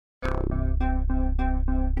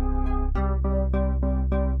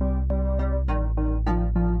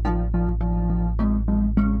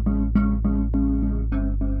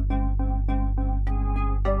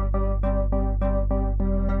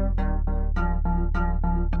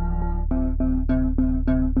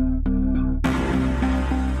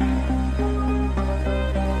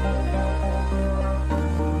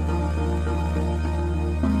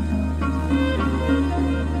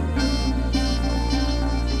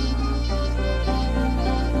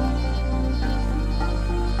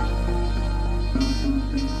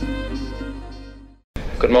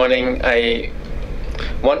Good morning. I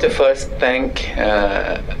want to first thank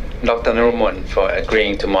Dr. Naruemon for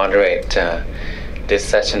agreeing to moderate this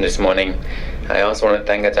session this morning. I also want to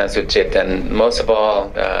thank Ajahn Suchit, and most of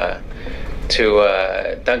all to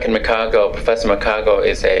Duncan McCargo. Professor McCargo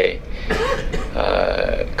is a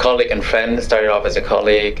colleague and friend. Started off as a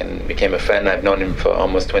colleague and became a friend. I've known him for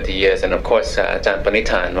almost 20 years. And of course, Ajahn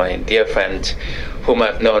Panitan, my dear friend, whom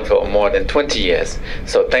I've known for more than 20 years.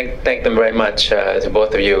 So thank them very much to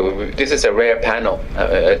both of you. This is a rare panel,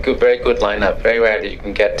 a very good lineup. Very rare that you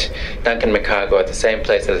can get Duncan McCargo at the same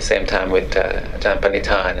place at the same time with Ajahn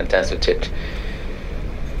Panitan and Ajahn Suchit.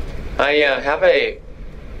 I have a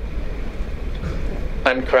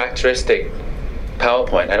uncharacteristic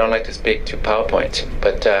PowerPoint. I don't like to speak to PowerPoint,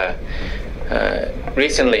 but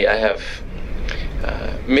recently I have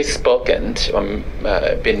misspoken or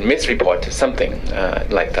been misreported, something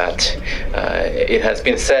like that. It has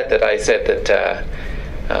been said that I said that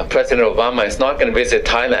President Obama is not going to visit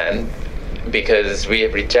Thailand because we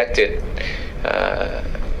have rejected,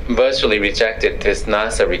 virtually rejected this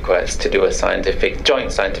NASA request to do a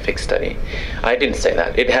joint scientific study. I didn't say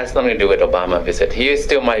that. It has nothing to do with Obama visit. He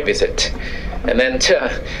still might visit. And then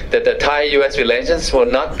that the Thai-U.S. relations will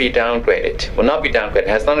not be downgraded. Will not be downgraded. It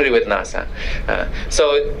has nothing to do with NASA.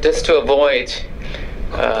 So just to avoid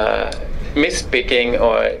misspeaking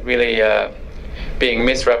or really being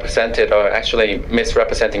misrepresented or actually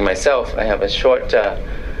misrepresenting myself, I have a short,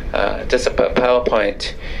 just a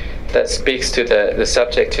PowerPoint that speaks to the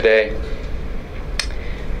subject today.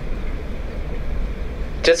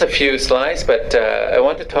 Just a few slides, but I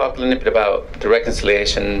want to talk a little bit about the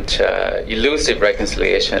reconciliation, elusive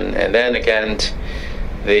reconciliation, and then again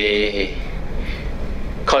the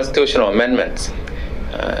constitutional amendments.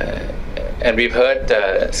 And we've heard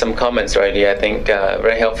some comments already, I think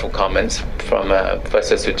very helpful comments from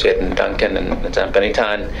Professor Suchit and Duncan and Ajahn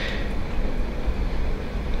Panitan.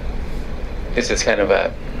 This is kind of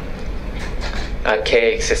a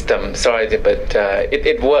archaic system, sorry, but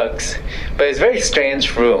it works. But it's a very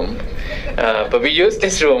strange room. But we use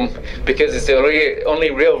this room because it's the only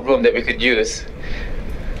real room that we could use.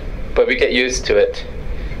 But we get used to it.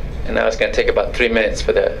 And now it's going to take about 3 minutes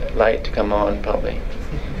for the light to come on, probably.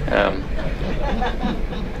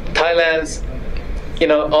 Thailand's,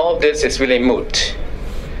 all of this is really moot.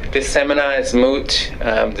 This seminar is moot.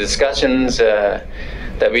 The discussions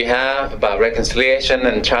that we have about reconciliation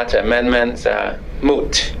and charter amendments are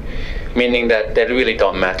moot, meaning that they really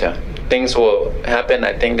don't matter. Things will happen.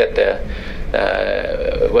 I think that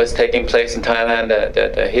what's taking place in Thailand,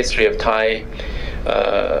 the history of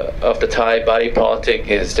the Thai body politic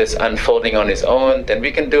is just unfolding on its own. Then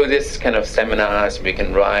we can do this kind of seminars, we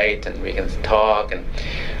can write and we can talk, and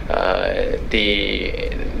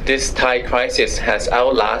this Thai crisis has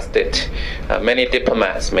outlasted many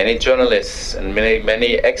diplomats, many journalists, and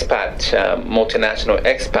many expats, multinational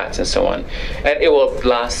expats, and so on. And it will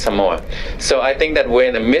last some more. So I think that we're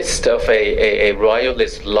in the midst of a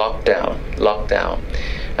royalist lockdown,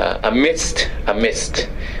 amidst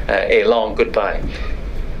a long goodbye.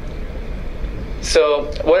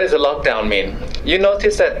 So what does a lockdown mean? You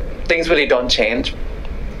notice that things really don't change.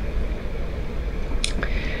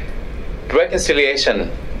 Reconciliation,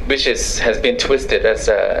 which has been twisted, as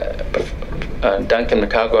Duncan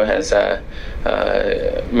McCargo has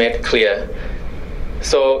made clear.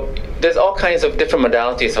 So there's all kinds of different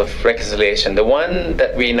modalities of reconciliation. The one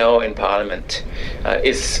that we know in Parliament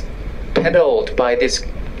is peddled by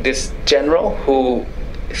this general who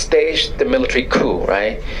staged the military coup,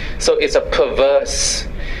 right? So it's a perverse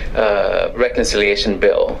reconciliation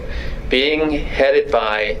bill being headed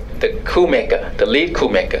by the coup maker, the lead coup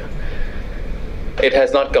maker. It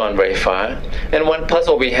has not gone very far. And one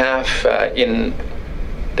puzzle we have in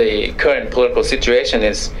the current political situation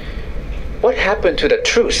is, what happened to the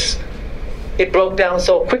truce? It broke down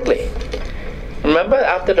so quickly. Remember,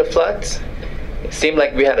 after the floods, it seemed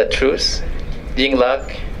like we had a truce.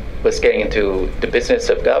 Yingluck was getting into the business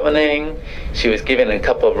of governing. She was given a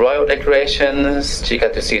couple of royal decorations. She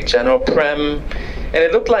got to see General Prem. And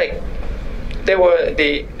it looked like there were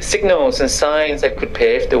the signals and signs that could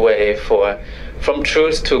pave the way from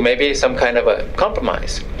truce to maybe some kind of a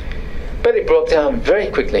compromise. But it broke down very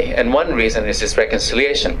quickly, and one reason is this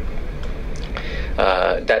reconciliation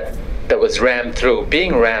that was rammed through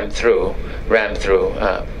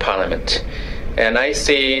Parliament. And I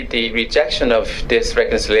see the rejection of this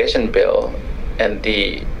reconciliation bill and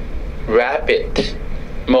the rapid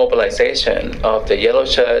mobilization of the yellow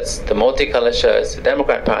shirts, the multicolored shirts, the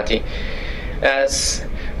Democrat Party, as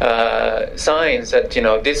signs that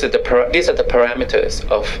these are the parameters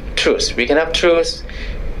of truce. We can have truce.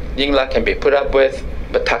 Yingluck can be put up with.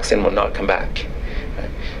 but Thaksin will not come back. Right?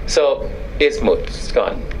 So it's moot, it's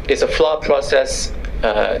gone. It's a flawed process.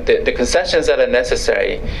 The concessions that are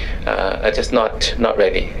necessary are just not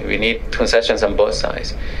ready. We need concessions on both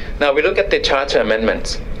sides. Now we look at the charter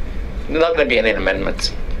amendments. There's not going to be any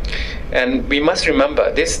amendments. And we must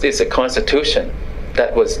remember, this is a constitution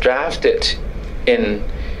that was drafted in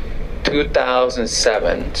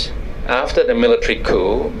 2007 after the military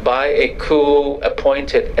coup by a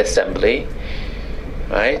coup-appointed assembly,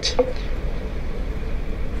 right?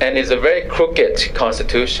 And it's a very crooked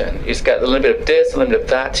constitution. It's got a little bit of this, a little bit of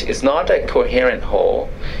that. It's not a coherent whole.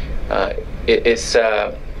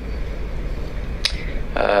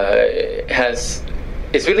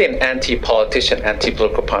 It's really an anti-politician,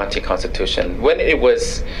 anti-political party constitution. When it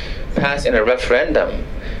was passed in a referendum,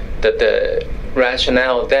 that the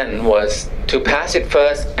rationale then was to pass it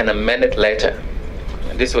first and amend it later.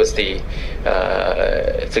 And this was the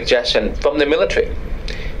suggestion from the military.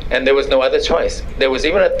 And there was no other choice. There was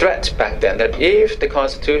even a threat back then that if the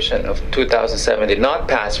Constitution of 2007 did not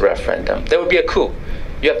pass referendum, there would be a coup.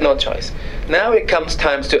 You have no choice. Now it comes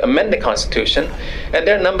time to amend the Constitution, and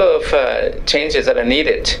there are a number of changes that are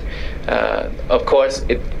needed. Of course,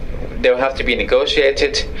 they will have to be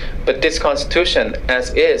negotiated, but this Constitution,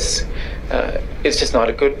 as is just not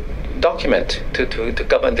a good document to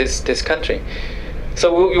govern this country.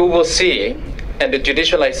 So we will see. And the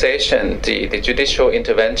judicialization, the judicial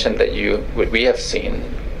intervention that we have seen,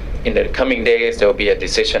 in the coming days there will be a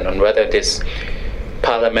decision on whether this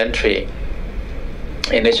parliamentary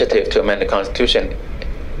initiative to amend the Constitution,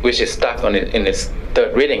 which is stuck in its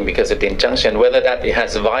third reading because of the injunction, whether that it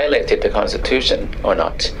has violated the Constitution or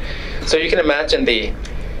not. So you can imagine the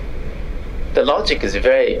logic is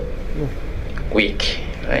very weak,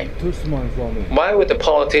 right? Why would the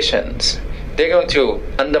politicians, they're going to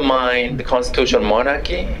undermine the constitutional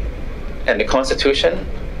monarchy and the Constitution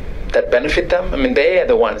that benefit them? I mean, they are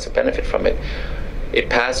the ones that benefit from it. It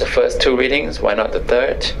passed the first two readings, why not the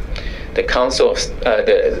third? The Council,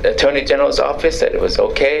 the Attorney General's office said it was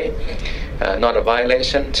okay, not a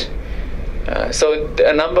violation. So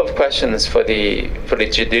a number of questions for the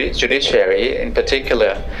judiciary, in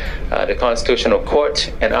particular the Constitutional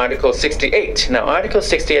Court and Article 68. Now, Article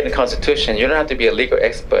 68 in the Constitution, you don't have to be a legal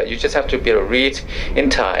expert. You just have to be able to read in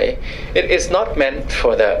Thai. It is not meant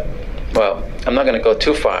for the, well, I'm not going to go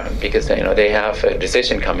too far because they have a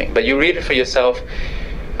decision coming. But you read it for yourself.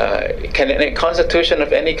 Can a constitution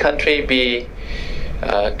of any country be?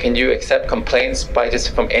 Can you accept complaints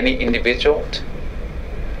from any individual?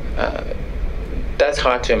 That's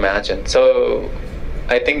hard to imagine. So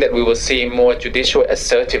I think that we will see more judicial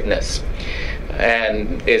assertiveness,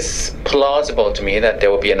 and it's plausible to me that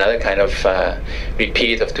there will be another kind of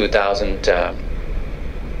repeat of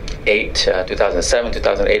 2008, 2007,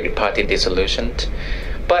 2008 party dissolution.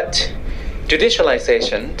 But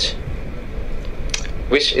judicialization,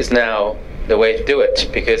 which is now the way to do it,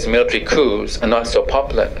 because military coups are not so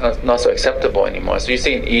popular, not so acceptable anymore. So you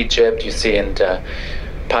see in Egypt, you see in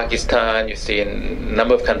Pakistan, you see in a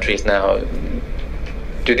number of countries now,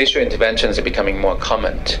 judicial interventions are becoming more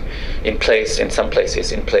common in some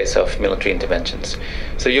places, in place of military interventions.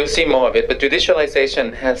 So you'll see more of it, but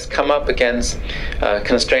judicialization has come up against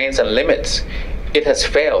constraints and limits. It has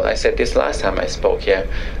failed. I said this last time I spoke here,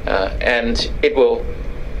 and it will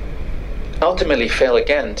ultimately fail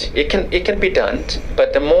again. It can be done,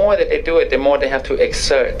 but the more that they do it, the more they have to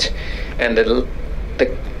exert, and the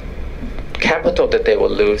capital that they will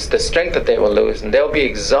lose, the strength that they will lose, and they'll be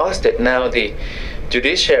exhausted. Now the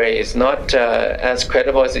judiciary is not as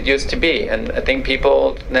credible as it used to be, and I think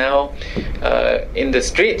people now in the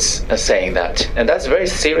streets are saying that, and that's very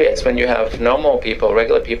serious when you have normal people,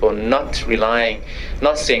 regular people, not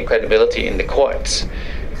seeing credibility in the courts.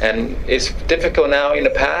 And it's difficult now. In the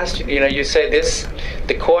past, you say this,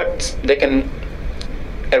 the courts, they can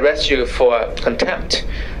arrest you for contempt.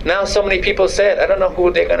 Now so many people say it, I don't know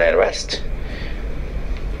who they're going to arrest.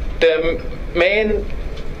 The main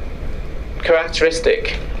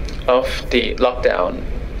characteristic of the lockdown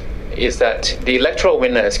is that the electoral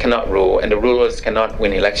winners cannot rule and the rulers cannot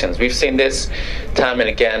win elections. We've seen this time and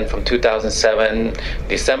again from 2007,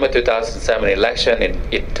 December 2007 election.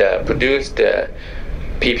 It produced the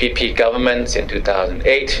PPP governments in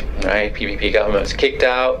 2008, right? PPP government was kicked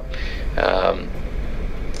out.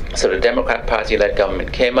 So the Democrat Party-led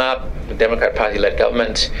government came up. The Democrat Party-led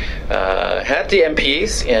government had the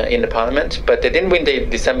MPs in the parliament, but they didn't win the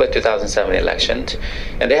December 2007 election,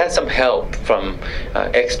 and they had some help from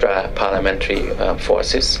extra parliamentary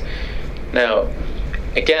forces. Now,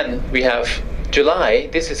 again, we have July,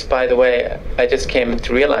 this is, by the way, I just came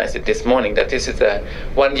to realize it this morning, that this is the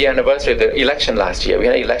 1-year anniversary of the election last year. We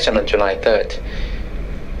had an election on July 3rd.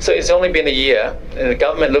 So it's only been a year, and the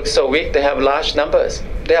government looks so weak. They have large numbers.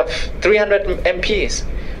 They have 300 MPs,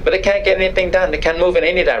 but they can't get anything done. They can't move in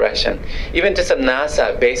any direction. Even just a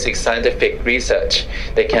NASA basic scientific research,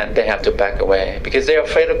 they have to back away because they're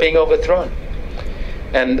afraid of being overthrown.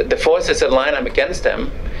 And the forces that line up against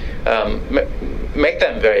them make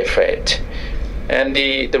them very afraid. And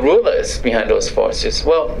the rulers behind those forces,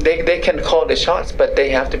 well, they can call the shots, but they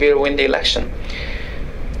have to be able to win the election.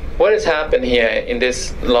 What has happened here in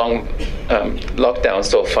this long lockdown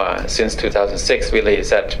so far since 2006 really is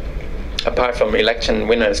that apart from election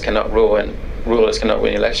winners cannot rule and rulers cannot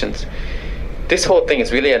win elections, this whole thing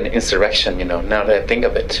is really an insurrection, you know, now that I think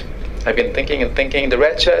of it. I've been thinking and thinking, the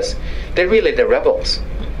red shirts, they're really the rebels.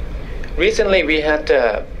 Recently we had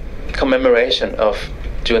a commemoration of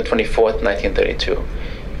June 24th, 1932.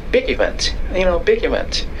 Big event, you know, big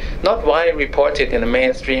event. Not widely reported in the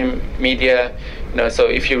mainstream media, you know, so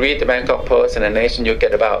if you read the Bangkok Post and the Nation, you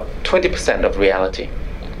get about 20% of reality.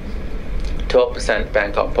 12%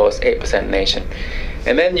 Bangkok Post, 8% Nation.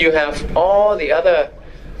 And then you have all the other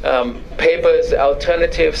papers,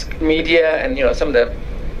 alternatives, media, and, you know, some of the,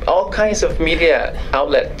 all kinds of media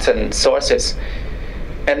outlets and sources.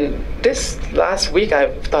 And this last week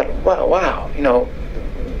I thought, wow, you know,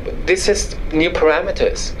 this is new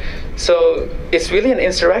parameters. So it's really an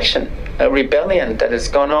insurrection, a rebellion that has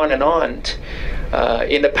gone on and on.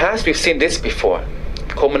 In the past, we've seen this before,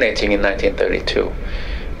 culminating in 1932.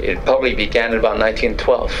 It probably began about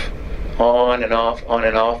 1912, on and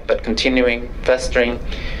off, but continuing, festering.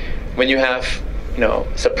 When you have, you know,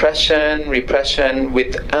 suppression, repression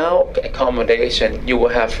without accommodation, you will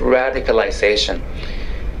have radicalization.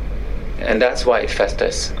 And that's why it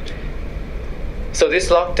festers. So this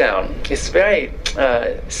lockdown is very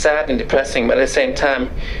sad and depressing, but at the same time,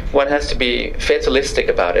 one has to be fatalistic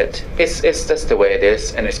about it. It's just the way it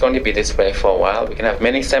is, and it's going to be this way for a while. We can have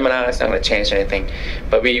many seminars, not going to change anything,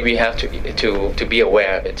 but we have to be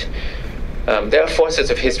aware of it. There are forces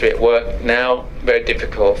of history at work now, very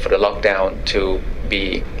difficult for the lockdown to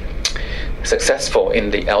be successful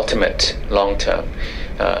in the ultimate long term.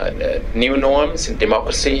 New norms in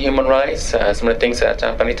democracy, human rights, some of the things that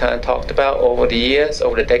Panitan talked about over the years,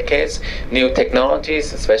 over the decades, new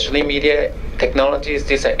technologies, especially media technologies.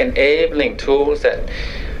 These are enabling tools that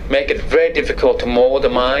make it very difficult to mold the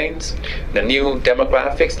minds. The new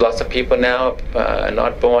demographics, lots of people now are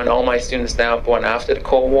not born, all my students now born after the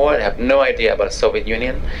Cold War, have no idea about the Soviet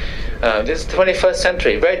Union. This is the 21st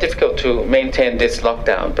century, very difficult to maintain this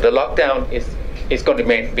lockdown, but the lockdown is going to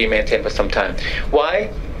be maintained for some time.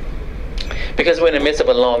 Why? Because we're in the midst of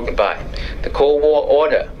a long goodbye. The Cold War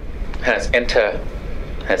order has entered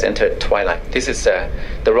twilight. This is the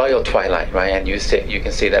royal twilight, right? And you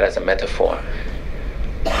can see that as a metaphor.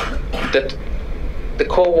 The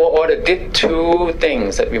Cold War order did two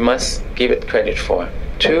things that we must give it credit for.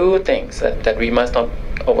 Two things that we must not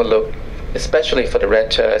overlook, especially for the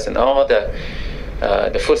red shirts and all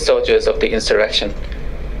the foot soldiers of the insurrection.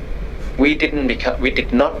 We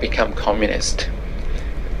did not become communist.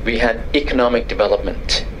 We had economic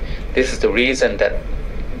development. This is the reason that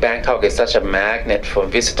Bangkok is such a magnet for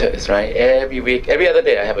visitors, right? Every week, every other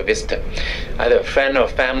day I have a visitor. Either a friend or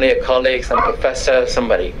family, a colleague, some professor,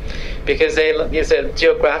 somebody. Because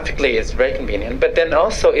geographically it's very convenient, but then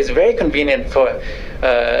also it's very convenient for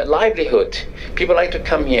livelihood. People like to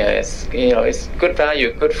come here. It's good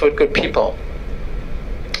value, good food, good people.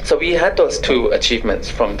 So we had those two achievements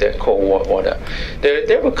from the Cold War order.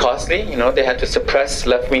 They were costly, they had to suppress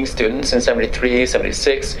left-wing students in 73,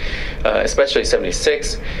 76, especially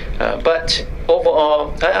 76. But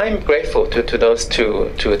overall, I'm grateful to those two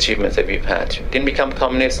achievements that we've had. Didn't become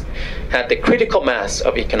communist, had the critical mass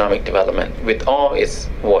of economic development with all its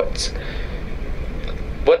warts.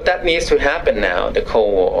 What that needs to happen now, the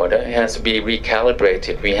Cold War order, has to be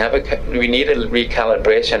recalibrated. We need a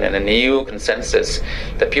recalibration and a new consensus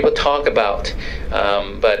that people talk about,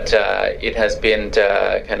 but it has been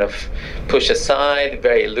kind of pushed aside,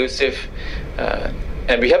 very elusive,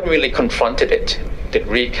 and we haven't really confronted it, the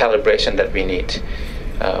recalibration that we need.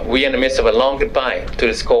 We are in the midst of a long goodbye to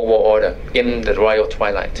this Cold War order in the royal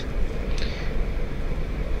twilight.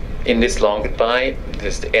 In this long goodbye,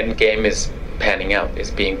 the end game is panning out,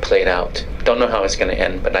 is being played out. Don't know how it's going to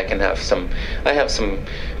end, but I have some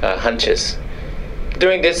hunches.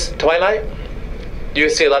 During this twilight, you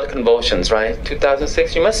see a lot of convulsions, right?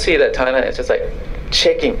 2006, you must see that Thailand is just like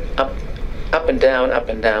shaking up up and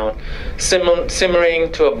down,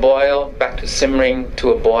 simmering to a boil, back to simmering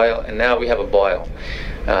to a boil, and now we have a boil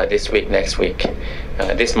this week, next week,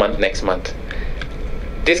 this month, next month.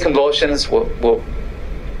 These convulsions will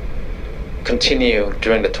continue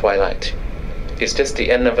during the twilight. It's just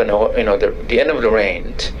the end of the end of the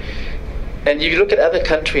rain. And you look at other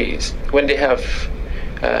countries when they have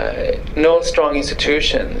no strong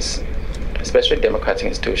institutions, especially democratic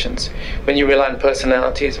institutions. When you rely on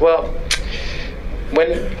personalities, well,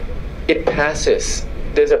 when it passes,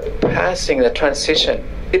 there's a passing, a transition.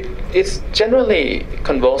 It's generally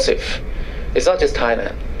convulsive. It's not just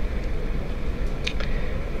Thailand.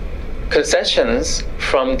 Concessions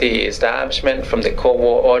from the establishment, from the Cold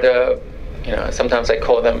War order, sometimes I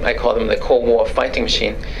call them the Cold War fighting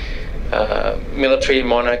machine. Military,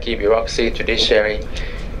 monarchy, bureaucracy, judiciary,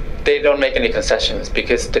 they don't make any concessions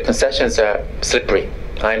because the concessions are slippery.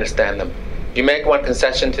 I understand them. You make one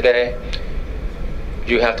concession today,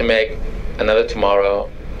 you have to make another tomorrow,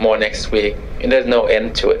 more next week, and there's no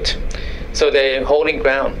end to it. So they're holding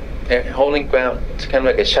ground. It's kind of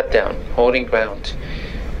like a shutdown, holding ground.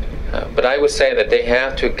 But I would say that they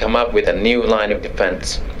have to come up with a new line of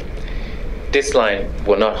defense. This line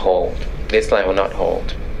will not hold. This line will not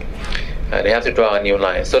hold. They have to draw a new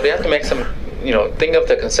line. So they have to make some, think of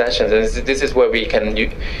the concessions. And this is where we can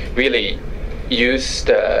really use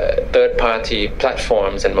the third-party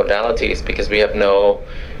platforms and modalities, because we have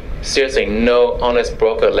seriously no honest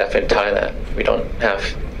broker left in Thailand. We don't have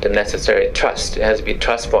the necessary trust. It has to be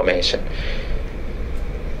trust formation.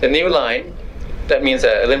 The new line, that means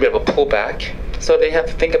a little bit of a pullback. So they have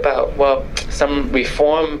to think about, well, some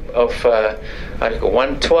reform of Article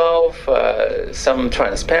 112, some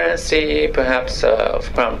transparency, perhaps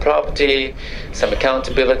of Crown property, some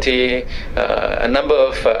accountability, a number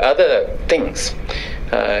of other things.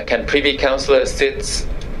 Can privy councillors sit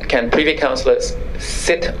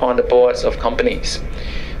on the boards of companies?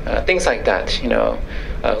 Things like that,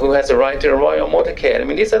 who has the right to a royal motorcade? I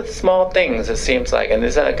mean, these are small things, it seems like, and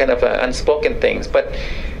these are kind of unspoken things, but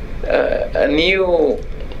a new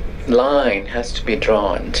line has to be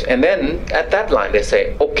drawn. And then at that line they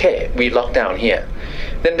say, okay, we lock down here.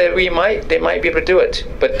 Then they might be able to do it.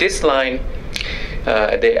 But this line,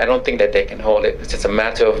 I don't think that they can hold it. It's just a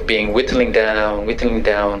matter of being whittling down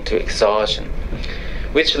to exhaustion.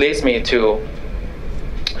 Which leads me to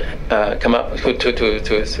come up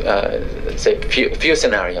to say a few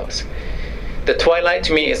scenarios. The twilight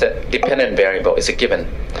to me is a dependent variable. It's a given.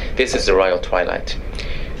 This is the royal twilight.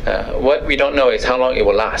 What we don't know is how long it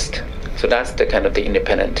will last. So that's the kind of the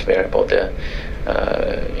independent variable.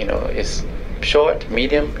 Is short,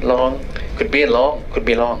 medium, long. Could be long, could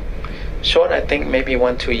be long. Short, I think maybe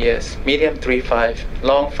 1-2 years. Medium, 3-5.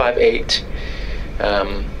 Long, 5-8.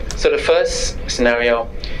 So the first scenario,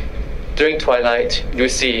 during twilight, you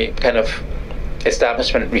see kind of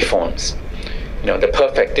establishment reforms.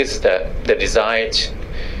 This is the desired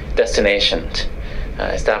destination.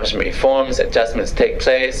 Establishment reforms, adjustments take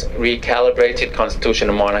place, recalibrated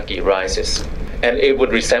constitutional monarchy rises. And it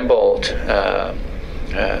would resemble a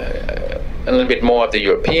little bit more of the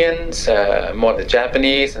Europeans, more of the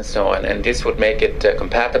Japanese, and so on. And this would make it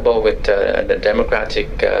compatible with the democratic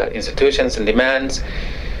institutions and demands.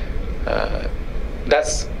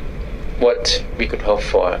 That's what we could hope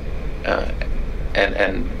for.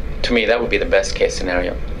 And to me, that would be the best case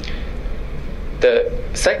scenario. The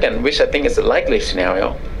second, which I think is the likely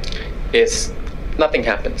scenario, is nothing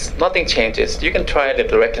happens, nothing changes. You can try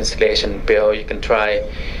the reconciliation bill. You can try.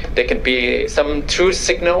 There can be some true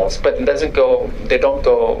signals, but they don't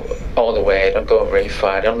go all the way. Don't go very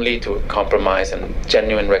far. They don't lead to compromise and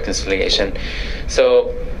genuine reconciliation.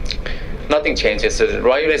 So nothing changes. So the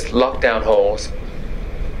royalist lockdown holds.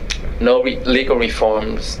 No legal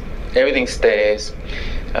reforms. Everything stays.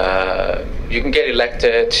 You can get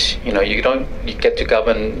elected. You get to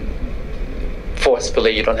govern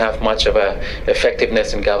forcefully. You don't have much of a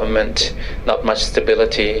effectiveness in government. Not much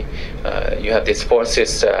stability. You have these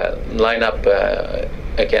forces line up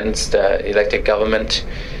against elected government,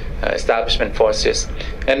 establishment forces,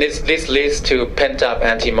 and this leads to pent-up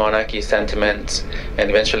anti-monarchy sentiments, and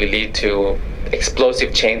eventually lead to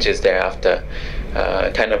explosive changes thereafter.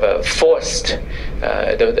 Kind of a forced,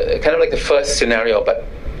 kind of like the first scenario, but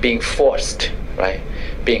being forced, right?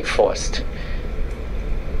 Being forced.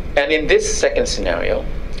 And in this second scenario,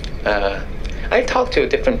 I talked to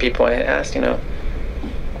different people and I asked,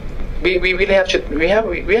 we really have to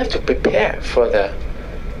prepare for the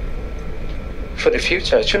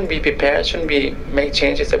future. Shouldn't we prepare? Shouldn't we make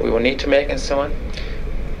changes that we will need to make and so on?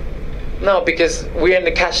 No, because we're in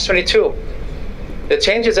the catch-22. The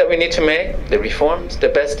changes that we need to make, the reforms,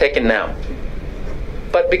 they're best taken now.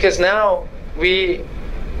 But because now we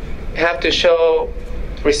have to show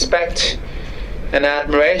respect and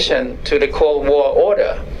admiration to the Cold War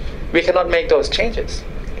order, we cannot make those changes.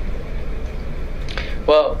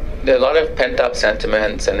 Well, there are a lot of pent-up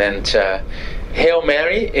sentiments, and then Hail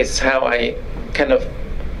Mary is how I kind of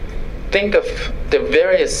think of the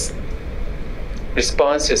various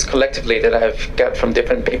responses collectively that I've got from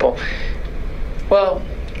different people. Well,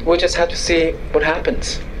 we'll just have to see what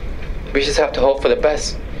happens. We just have to hope for the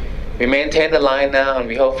best. We maintain the line now and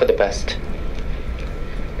we hope for the best.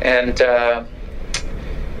 And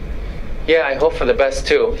yeah, I hope for the best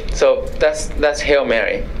too. So that's Hail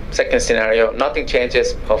Mary. Second scenario, nothing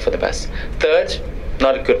changes, hope for the best. Third,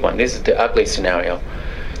 not a good one. This is the ugly scenario.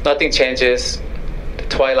 Nothing changes. The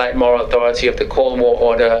twilight moral authority of the Cold War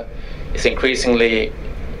order is increasingly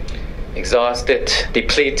exhausted,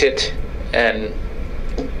 depleted, and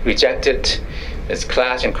rejected. There's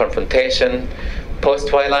clash and confrontation.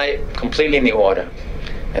 Post-twilight, completely new order.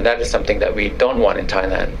 And that is something that we don't want in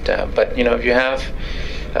Thailand. But you know, if you have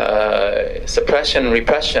suppression,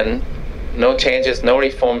 repression, no changes, no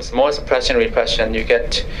reforms, more suppression, repression, you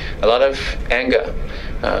get a lot of anger,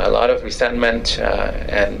 a lot of resentment,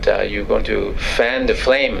 and you're going to fan the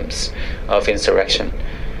flames of insurrection.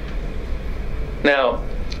 Now,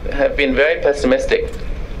 I have been very pessimistic.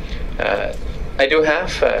 I do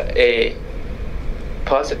have a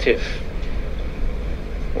positive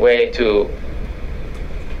way to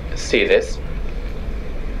see this.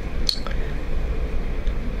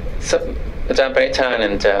 So, Panitan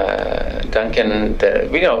and Duncan,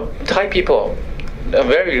 Thai people are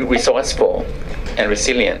very resourceful and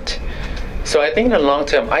resilient. So I think in the long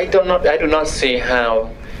term, I do not see how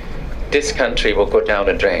this country will go down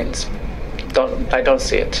the drains. I don't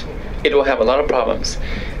see it. It will have a lot of problems.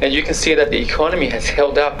 And you can see that the economy has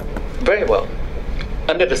held up very well.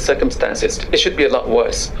 Under the circumstances, it should be a lot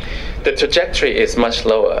worse. The trajectory is much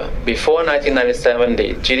lower. Before 1997,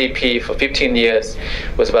 the GDP for 15 years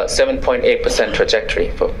was about 7.8% trajectory,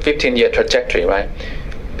 for 15-year trajectory, right?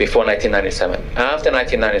 Before 1997. After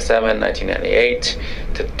 1997, 1998,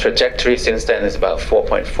 the trajectory since then is about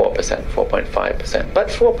 4.4%, 4.5%. But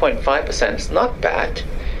 4.5% is not bad.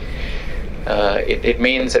 It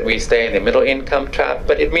means that we stay in the middle income trap,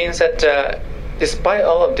 but it means that despite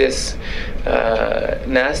all of this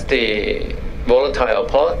nasty, volatile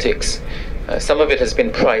politics, some of it has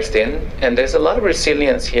been priced in, and there's a lot of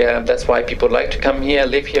resilience here. That's why people like to come here,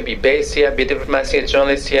 live here, be based here, be diplomats here,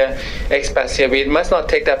 journalists here, expats here. We must not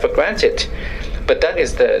take that for granted. But that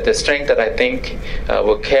is the strength that I think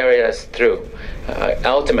will carry us through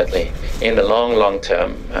ultimately in the long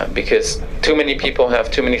term, because too many people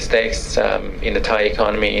have too many stakes in the Thai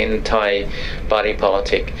economy, in Thai body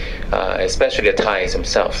politic, especially the Thais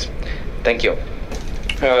themselves. Thank you.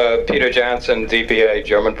 Peter Jansen, DPA,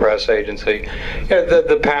 German press agency. Yeah,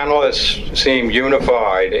 the panelists seem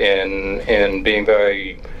unified in being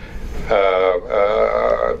very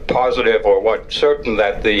positive, or certain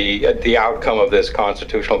that the outcome of this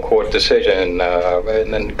constitutional court decision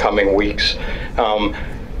in the coming weeks.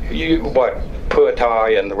 Pheu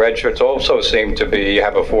Thai and the red shirts also seem to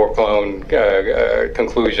have a foregone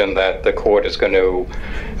conclusion that the court is going to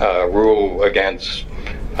rule against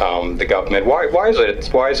the government. Why is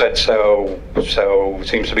that so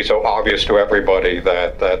seems to be so obvious to everybody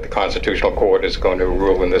that the Constitutional Court is going to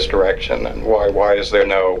rule in this direction, and why is there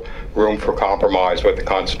no room for compromise with the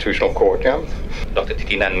Constitutional Court? Yeah? Dr.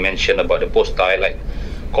 Thitinan mentioned about the post-Thai, like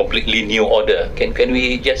completely new order. Can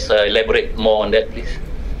we just elaborate more on that, please?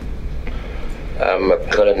 I'm a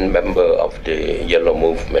current member of the Yellow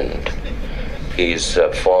Movement. He's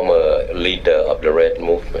a former leader of the Red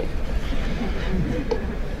Movement.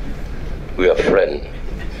 We are friends.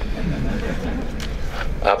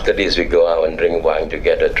 After this, we go out and drink wine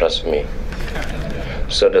together, trust me.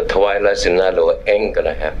 So the twilight scenario ain't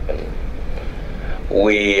gonna happen.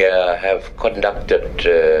 We have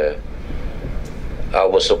conducted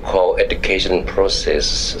our so-called education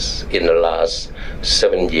process in the last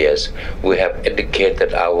 7 years. We have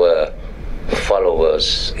educated our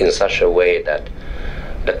followers in such a way that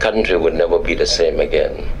the country will never be the same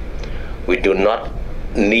again. We do not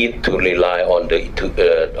need to rely on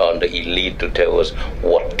the elite to tell us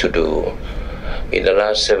what to do. In the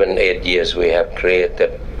last 7-8 years, we have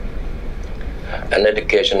created an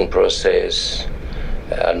education process,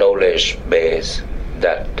 a knowledge base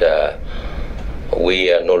that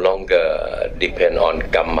we no longer depend on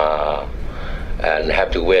Gamma and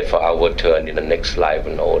have to wait for our turn in the next life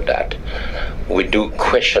and all that. We do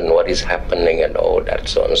question what is happening and all that,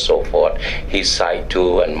 so on and so forth. His side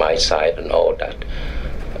too and my side and all that.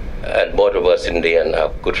 And both of us in the end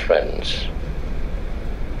are good friends.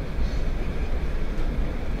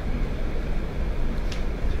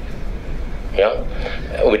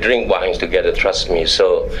 Yeah, we drink wines together, trust me.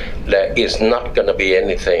 So there is not going to be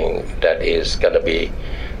anything that is going to be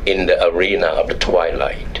in the arena of the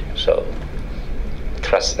twilight. So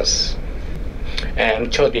trust us. I'm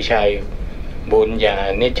Chotichai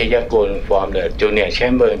Bunyanichayagorn from the Junior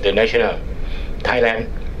Chamber International, Thailand.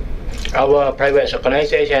 Our private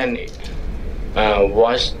organization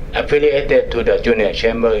was affiliated to the Junior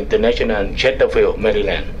Chamber International, Chesterfield,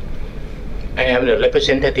 Maryland. I am the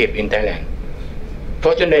representative in Thailand.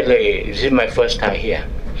 Fortunately, this is my first time here.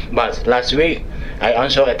 But last week, I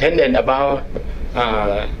also attended about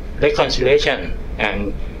reconciliation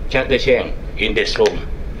and chanting in this room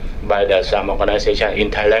by some organization in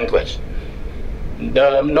Thai language.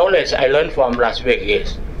 The knowledge I learned from last week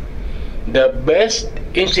is the best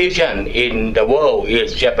institution in the world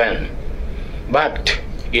is Japan. But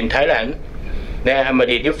in Thailand, there are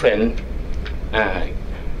many different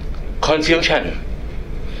confusion,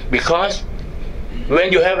 because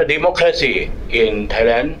when you have a democracy in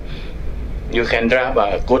Thailand, you can draft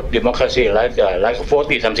a good democracy like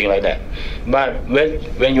 40 something like that. But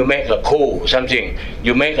when you make a coup something,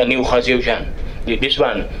 you make a new constitution. This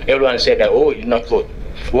one, everyone said that, oh, it's not good.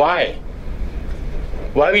 Why?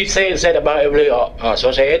 Why we say about every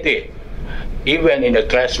society, even in the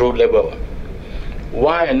grassroots level?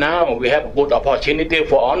 Why now we have a good opportunity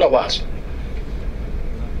for all of us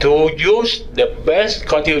to use the best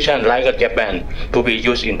constitution like Japan to be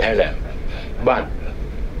used in Thailand? But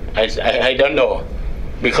I don't know,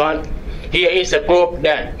 because here is a group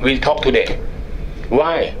that we talk today.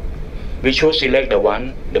 Why? We should select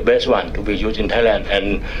the best one to be used in Thailand,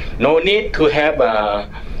 and no need to have a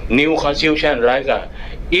new constitution like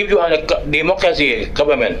if you are a democracy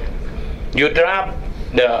government, you draft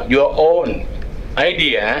your own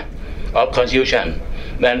idea of constitution.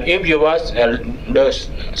 Then if you was there's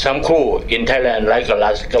some coup in Thailand like the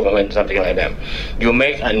last government, something like that, you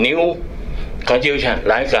make a new constitution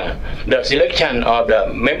like the selection of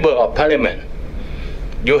the member of parliament.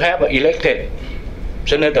 You have elected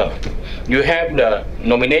senator. You have the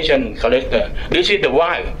nomination collector. This is the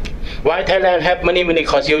why. Why Thailand have many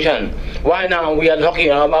constitutions? Why now we are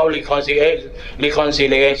talking about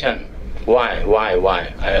reconciliation? Why? I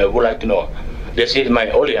would like to know. This is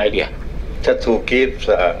my only idea. Just to give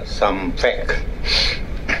some fact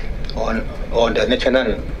on the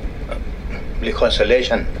national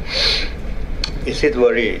reconciliation, is it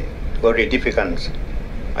very difficult?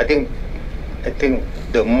 I think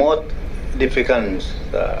the most difficult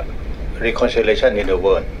reconciliation in the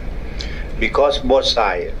world, because both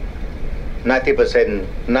sides, 90%,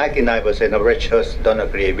 99% of Russians don't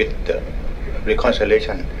agree with the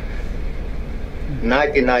reconciliation.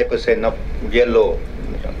 99% of yellow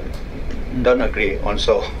don't agree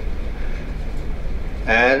also.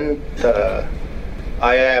 And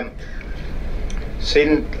I am,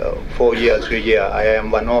 since 4 years, 3 years, I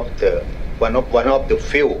am one of the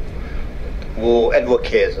few who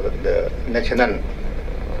advocates the national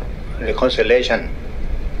reconciliation.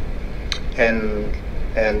 And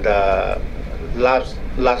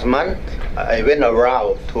last month I went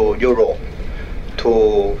around to Europe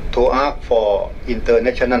to ask for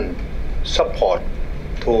international support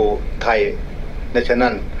to Thai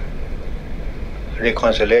national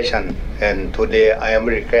reconciliation. And today I am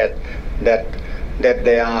regret that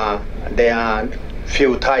there are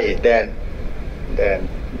few Thai than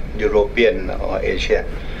European or Asian.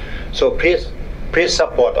 So please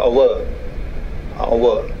support our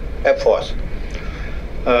efforts.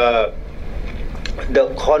 The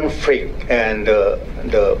conflict and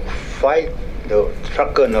the fight, the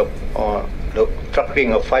struggling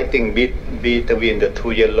of fighting between the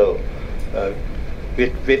two yellow,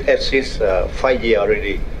 with at least 5 years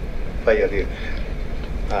already.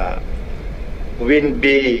 Will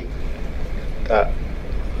be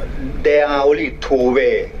there are only two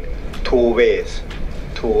ways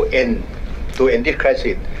to end this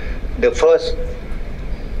crisis. The first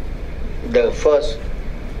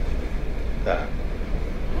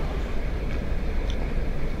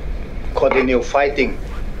continue fighting,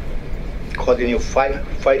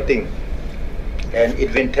 and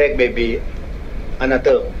it will take maybe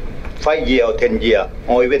another 5 years or 10 years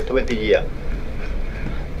or even 20 years.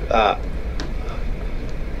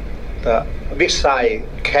 The big side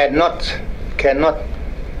cannot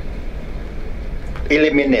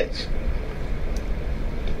eliminate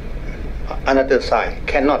another side.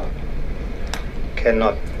 Cannot.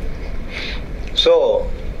 So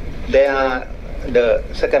there are the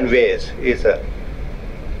second way is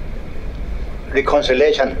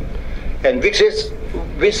reconciliation, and which is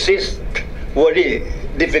very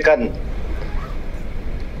difficult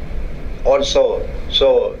also.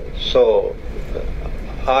 So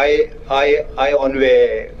I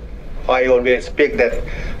always speak that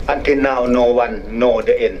until now no one know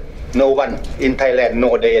the end. No one in Thailand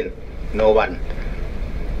know the end. No one.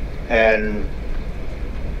 And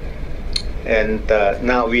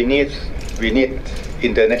now we need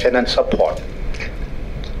international support.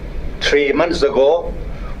 3 months ago,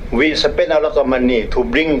 we spent a lot of money to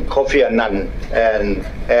bring Kofi Annan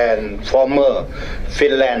and former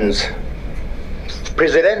Finland's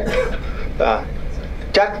president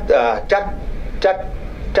just to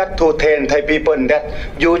tell Thai people that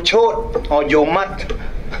you should or you must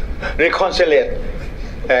reconcile.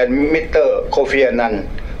 And Mr. Kofi Annan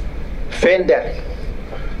found that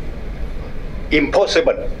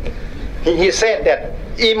impossible. He said that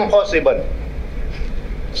impossible.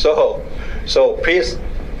 So please,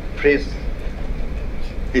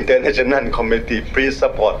 international community, please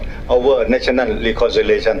support our national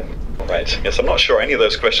reconciliation. Right. Yes, I'm not sure any of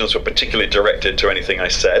those questions were particularly directed to anything I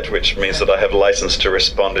said, which means that I have license to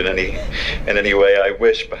respond in any way I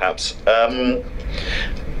wish, perhaps.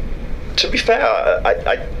 To be fair,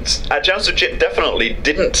 Ajahn Suchit definitely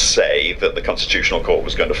didn't say that the Constitutional Court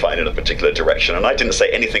was going to find in a particular direction, and I didn't say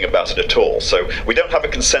anything about it at all. So we don't have a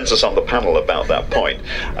consensus on the panel about that point.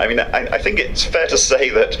 I mean, I think it's fair to say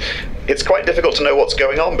that it's quite difficult to know what's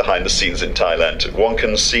going on behind the scenes in Thailand. One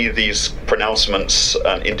can see these pronouncements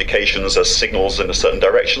and indications as signals in a certain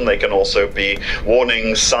direction. They can also be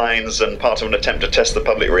warnings, signs, and part of an attempt to test the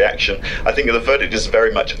public reaction. I think the verdict is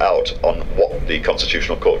very much out on what the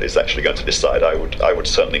Constitutional Court is actually going to decide. I would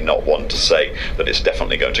certainly not want to say that it's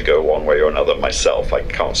definitely going to go one way or another myself. I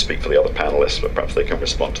can't speak for the other panelists, but perhaps they can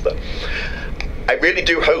respond to that. I really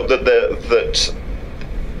do hope that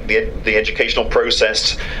the educational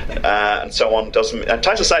process and so on doesn't. And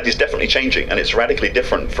Thai society is definitely changing, and it's radically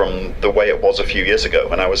different from the way it was a few years ago.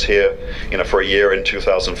 When I was here, for a year in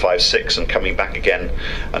 2005-06, and coming back again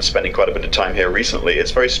and spending quite a bit of time here recently,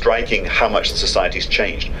 it's very striking how much the society's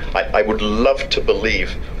changed. I would love to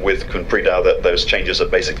believe with Kun Prida that those changes are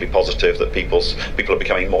basically positive, that people are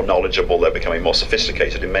becoming more knowledgeable, they're becoming more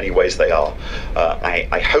sophisticated. In many ways, they are.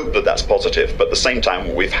 I hope that that's positive, but at the same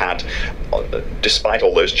time, we've had, despite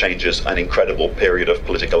all those changes, an incredible period of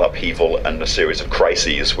political upheaval and a series of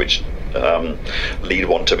crises which lead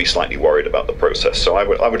one to be slightly worried about the process. So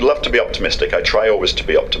I would love to be optimistic. I try always to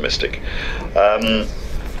be optimistic.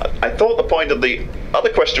 I thought the point of the other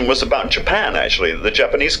question was about Japan, actually. The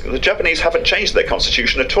Japanese haven't changed their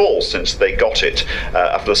constitution at all since they got it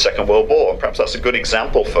after the Second World War. And perhaps that's a good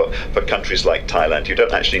example for countries like Thailand. You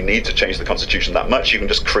don't actually need to change the constitution that much. You can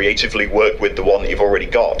just creatively work with the one that you've already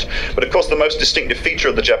got. But of course, the most distinctive feature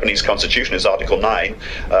of the Japanese constitution is Article 9,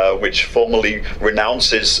 which formally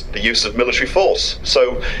renounces the use of military force.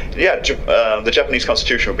 So, yeah, the Japanese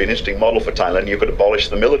constitution would be an interesting model for Thailand. You could abolish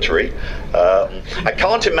the military. I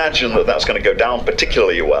can't imagine that that's going to go down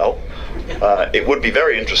particularly well. It would be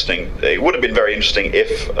very interesting. It would have been very interesting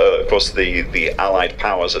if, of course, the Allied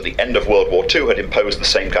powers at the end of World War II had imposed the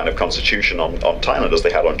same kind of constitution on Thailand as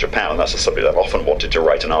they had on Japan, and that's a subject I've often wanted to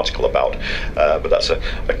write an article about. But that's a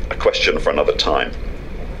question for another time.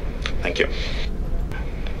 Thank you.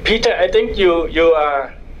 Peter, I think you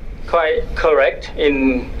are quite correct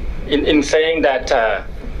in saying that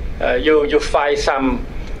you find some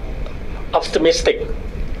optimistic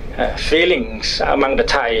feelings among the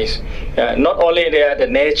Thais, not only the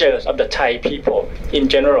natures of the Thai people in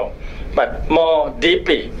general, but more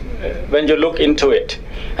deeply when you look into it.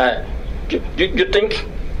 You think,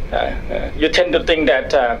 you tend to think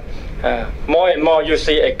that more and more you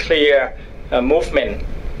see a clear movement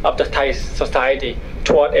of the Thai society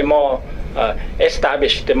toward a more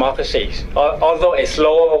established democracy, although a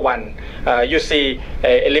slower one. You see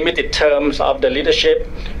a limited terms of the leadership.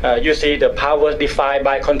 You see the powers defined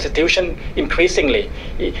by constitution increasingly.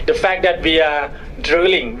 The fact that we are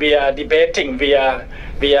drilling, we are debating, we are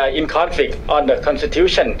in conflict on the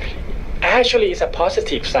constitution actually is a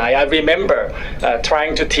positive side. I remember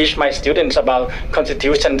trying to teach my students about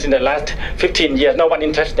constitutions in the last 15 years. No one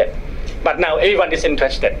interested. But now everyone is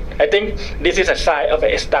interested. I think this is a sign of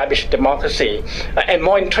an established democracy. And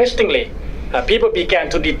more interestingly, people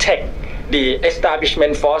began to detect the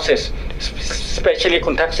establishment forces, especially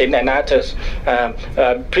Kun Thaksin and others,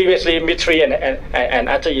 previously Mitri and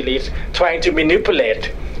other elites, trying to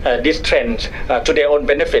manipulate these trends to their own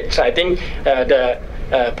benefits. I think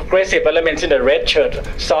progressive elements in the red shirt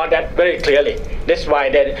saw that very clearly. That's why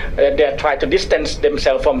they try to distance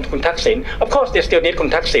themselves from Kun Thaksin. Of course, they still need Kun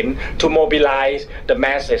Thaksin to mobilize the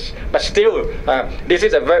masses, but still, this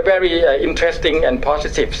is a very, very interesting and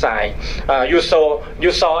positive sign. You saw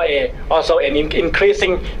also an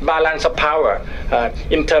increasing balance of power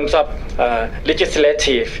in terms of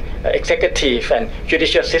legislative, executive, and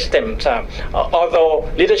judicial systems.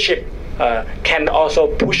 Although leadership can also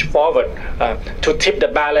push forward to tip the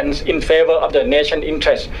balance in favor of the nation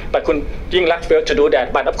interest, but Kun Yingluck failed to do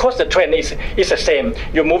that. But of course, the trend is the same.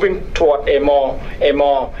 You're moving toward a more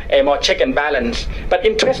check and balance. But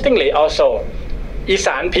interestingly, also,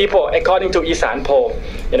 Isan people, according to Isan poll,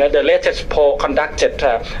 the latest poll conducted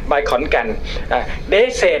by Konkan,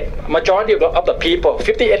 they said majority of the people,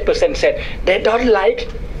 58% said they don't like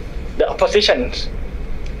the oppositions.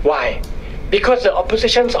 Why? Because the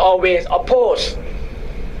oppositions always oppose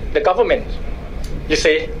the government. You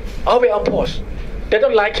see, always oppose. They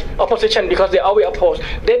don't like opposition because they always oppose.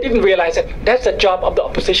 They didn't realize that that's the job of the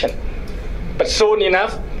opposition. But soon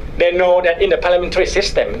enough, they know that in the parliamentary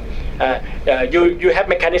system, you have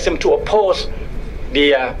mechanism to oppose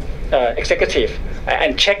the executive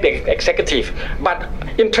and check the executive. But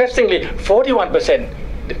interestingly, 41%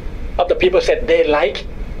 of the people said they like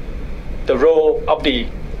the role of the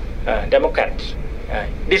Democrats.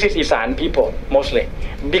 This is Isan people mostly,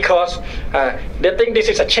 because they think this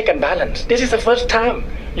is a check and balance. This is the first time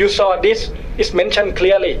you saw this is mentioned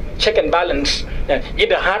clearly, check and balance in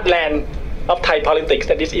the heartland of Thai politics,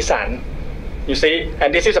 that is Isan. You see,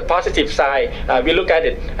 and this is a positive side. We look at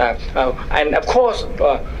it, and of course,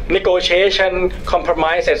 negotiation,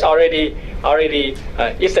 compromises already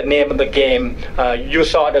is the name of the game. You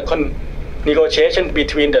saw the negotiation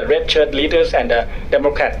between the red shirt leaders and the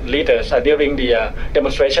Democrat leaders during the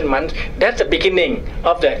demonstration month. That's the beginning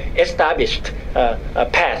of the established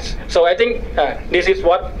path. So I think this is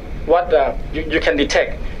what you can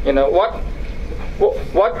detect.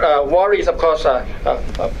 What worries, of course,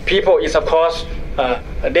 people is, of course,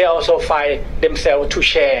 they also find themselves to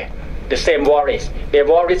share the same worries. They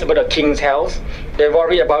worry about the king's health. They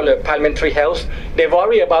worry about the parliamentary health. They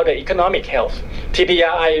worry about the economic health.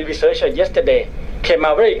 TDRI researcher yesterday came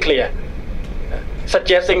out very clear,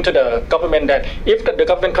 suggesting to the government that if the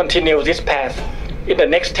government continues this path in the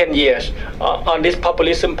next 10 years on this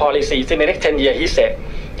populism policies, in the next 10 years, he said,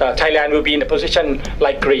 Thailand will be in a position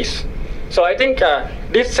like Greece. So I think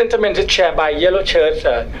this sentiment is shared by yellow shirts,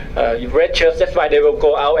 red shirts. That's why they will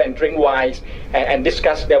go out and drink wine and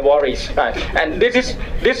discuss their worries. And this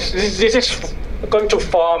is going to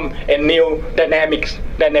form a new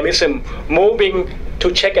dynamism, moving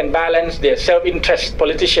to check and balance the self-interest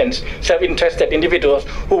politicians, self-interested individuals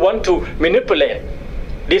who want to manipulate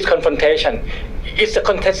this confrontation. It's a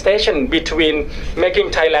contestation between making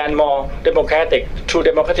Thailand more democratic through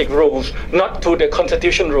democratic rules, not through the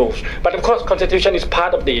constitution rules. But of course, constitution is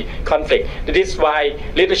part of the conflict. This is why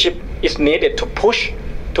leadership is needed to push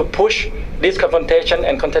this confrontation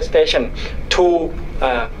and contestation to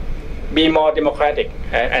be more democratic.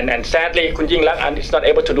 And sadly, Kun Yingluck is not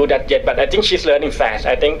able to do that yet, but I think she's learning fast.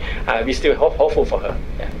 I think we still hopeful for her.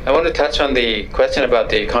 Yeah. I want to touch on the question about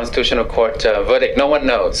the Constitutional Court verdict. No one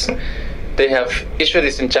knows. They have issued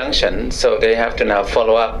this injunction, so they have to now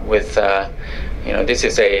follow up with, this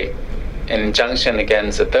is an injunction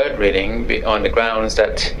against the third reading on the grounds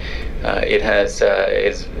that it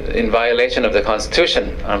is in violation of the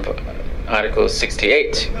Constitution on Article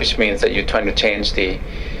 68, which means that you're trying to change the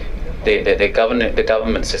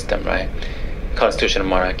government system, right? Constitutional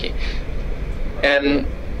monarchy. And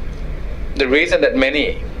the reason that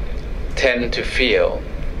many tend to feel,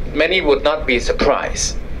 many would not be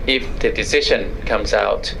surprised if the decision comes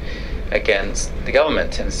out against the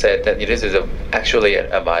government and said that this is actually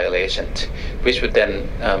a violation, which would then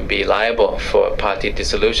be liable for party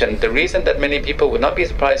dissolution. The reason that many people would not be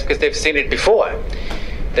surprised because they've seen it before.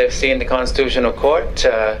 They've seen the Constitutional Court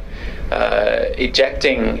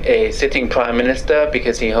ejecting a sitting prime minister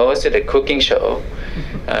because he hosted a cooking show,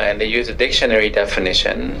 and they use a dictionary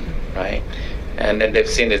definition, right? And then they've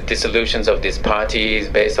seen the dissolutions of these parties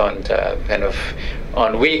based on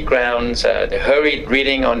on weak grounds, the hurried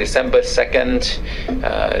reading on December 2nd,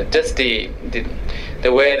 just the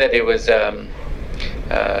way that it was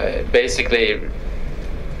basically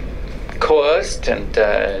coerced and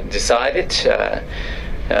decided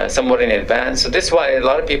somewhat in advance. So this is why a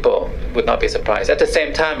lot of people would not be surprised. At the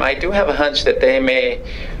same time, I do have a hunch that they may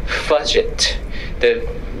fudge it.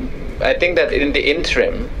 I think that in the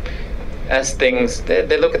interim, as things,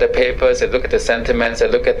 they look at the papers, they look at the sentiments, they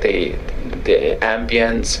look at the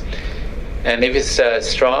ambience. And if it's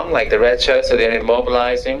strong, like the red shirts, so they're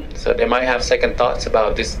mobilizing, so they might have second thoughts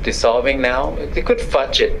about this dissolving now. They could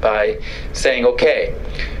fudge it by saying, okay,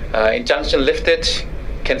 injunction lifted,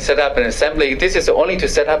 can set up an assembly. This is only to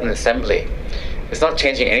set up an assembly. It's not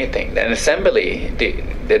changing anything. An assembly,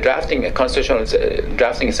 the drafting a constitutional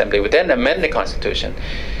drafting assembly would then amend the constitution,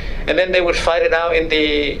 and then they would fight it out in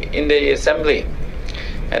the assembly,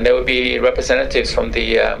 and there would be representatives from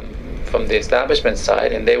the establishment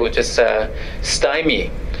side, and they would just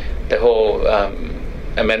stymie the whole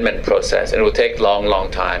amendment process, and it would take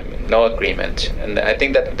long time, no agreement. And I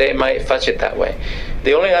think that they might fudge it that way.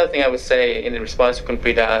 The only other thing I would say in response to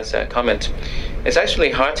Kunprida's comment, it's actually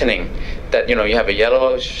heartening that you have a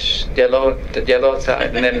yellow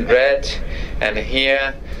side, and then red, and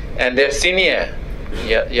here, and they're senior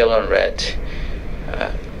yellow and red.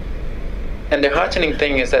 And the heartening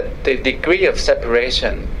thing is that the degree of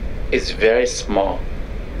separation is very small.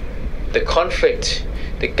 The conflict,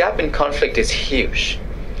 the gap in conflict is huge,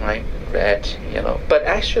 right? Red, yellow. But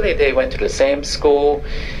actually they went to the same school,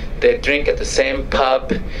 they drink at the same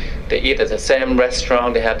pub, they eat at the same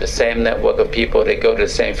restaurant, they have the same network of people, they go to the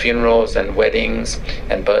same funerals and weddings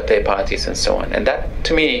and birthday parties and so on. And that,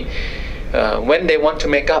 to me, when they want to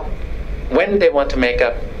make up,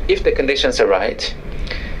 if the conditions are right,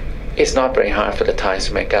 it's not very hard for the Thais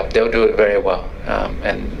to make up. They'll do it very well.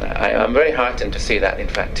 And I'm very heartened to see that, in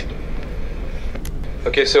fact.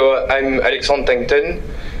 Okay, so I'm Alexandre Tangton,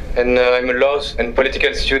 and I'm a law and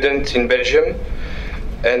political student in Belgium.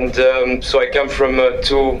 And so I come from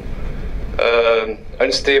two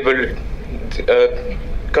unstable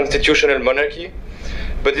constitutional monarchy.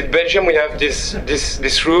 But in Belgium we have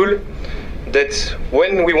this rule that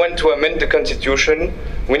when we want to amend the constitution,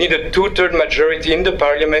 we need a 2/3 majority in the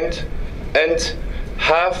parliament, and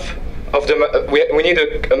half of the we need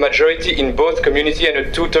a majority in both community and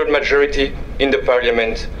a 2/3 majority in the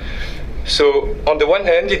parliament. So on the one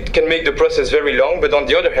hand, it can make the process very long, but on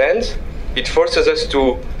the other hand, it forces us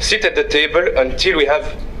to sit at the table until we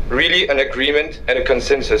have really an agreement and a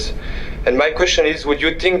consensus. And my question is, would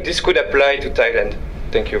you think this could apply to Thailand?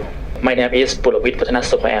 Thank you. My name is Pulawit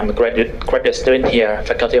Patanasok. I am a graduate student here,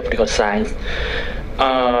 Faculty of Political Science.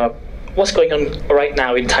 What's going on right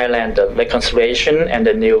now in Thailand, the reconciliation and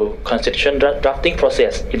the new constitution drafting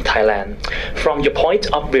process in Thailand? From your point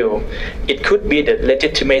of view, it could be the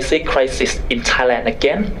legitimacy crisis in Thailand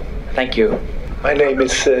again? Thank you. My name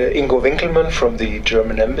is Ingo Winkelmann from the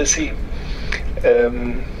German Embassy.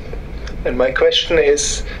 And my question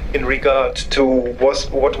is in regard to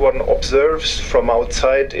what one observes from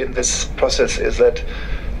outside in this process is that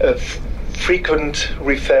a frequent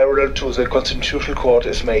referral to the Constitutional Court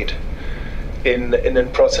is made in a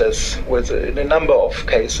process in a number of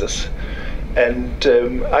cases. And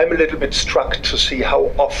I'm a little bit struck to see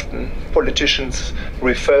how often politicians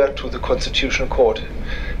refer to the Constitutional Court.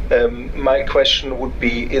 My question would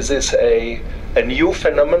be, is this a new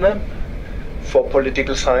phenomenon for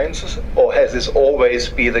political sciences, or has this always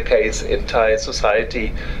been the case in Thai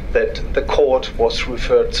society that the court was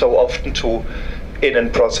referred so often to in a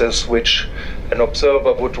process which an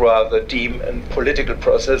observer would rather deem a political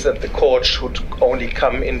process, and the court should only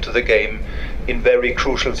come into the game in very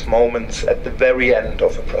crucial moments at the very end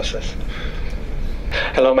of a process?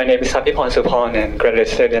 Hello, my name is Suchit and graduate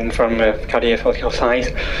student from Faculty of Political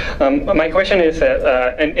Science. My question is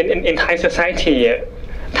that in Thai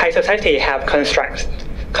society have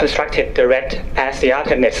constructed the red as the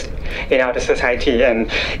alternate in our society, and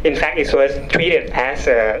in fact it was treated as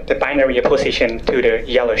the binary opposition to the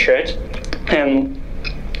yellow shirt.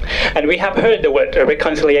 And we have heard the word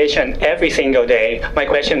reconciliation every single day. My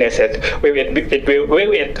question is that will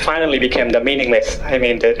it finally become the meaningless,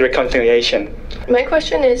 the reconciliation? My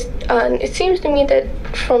question is, it seems to me that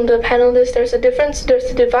from the panelists there's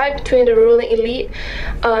a divide between the ruling elite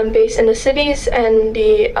based in the cities and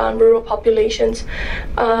the rural populations.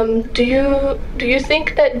 Do you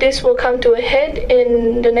think that this will come to a head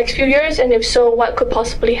in the next few years, and if so, what could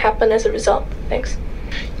possibly happen as a result? Thanks.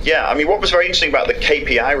 Yeah, what was very interesting about the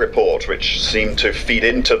KPI report, which seemed to feed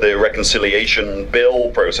into the reconciliation bill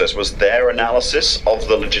process, was their analysis of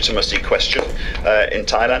the legitimacy question in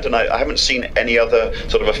Thailand. And I haven't seen any other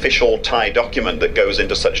sort of official Thai document that goes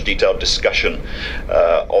into such detailed discussion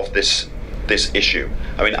of this issue.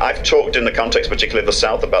 I've talked in the context, particularly of the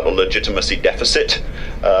South, about the legitimacy deficit,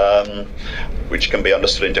 which can be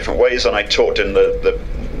understood in different ways. And I talked in the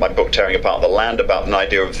my book Tearing Apart the Land, about an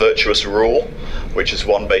idea of virtuous rule, which is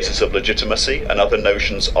one basis of legitimacy, and other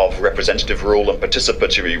notions of representative rule and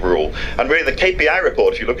participatory rule. And really the KPI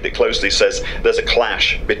report, if you look at it closely, says there's a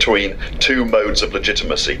clash between two modes of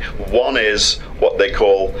legitimacy. One is what they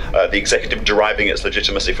call the executive deriving its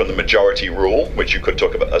legitimacy from the majority rule, which you could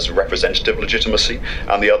talk about as representative legitimacy.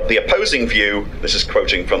 And the opposing view, this is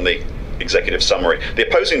quoting from the executive summary, the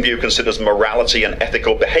opposing view considers morality and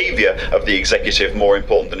ethical behavior of the executive more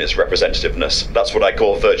important than its representativeness. That's what I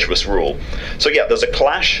call virtuous rule. So yeah, there's a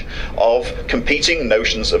clash of competing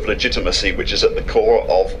notions of legitimacy, which is at the core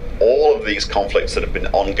of all of these conflicts that have been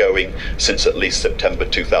ongoing since at least September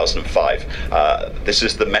 2005. This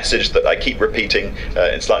is the message that I keep repeating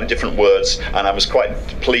in slightly different words, and I was quite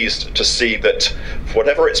pleased to see that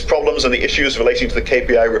whatever its problems and the issues relating to the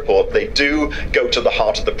KPI report, they do go to the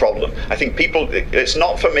heart of the problem. I think it's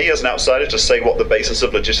not for me as an outsider to say what the basis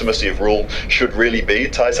of legitimacy of rule should really be.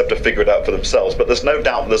 Thais have to figure it out for themselves, but there's no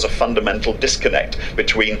doubt there's a fundamental disconnect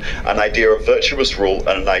between an idea of virtuous rule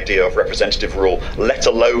and an idea of representative rule, let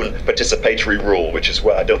alone participatory rule, which is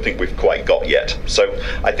where I don't think we've quite got yet. So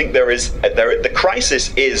I think the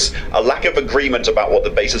crisis is a lack of agreement about what the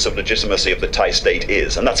basis of legitimacy of the Thai state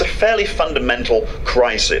is, and that's a fairly fundamental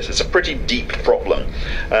crisis. It's a pretty deep problem,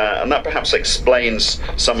 and that perhaps explains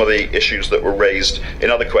some of the issues that were raised in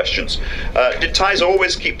other questions. Did Thais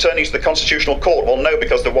always keep turning to the Constitutional Court? Well, no,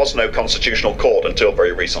 because there was no Constitutional Court until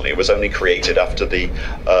very recently. It was only created after the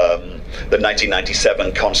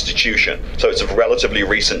 1997 Constitution, so it's of relatively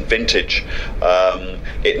recent vintage.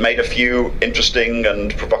 It made a few interesting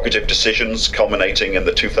and provocative decisions, culminating in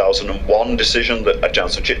the 2001 decision that Ajahn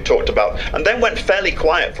Suchit talked about, and then went fairly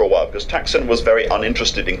quiet for a while because Thaksin was very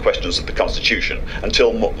uninterested in questions of the Constitution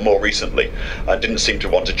until more recently, and didn't seem to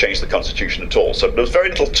want to change the Constitution at all. So there was very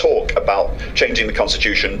little talk about changing the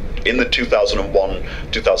Constitution in the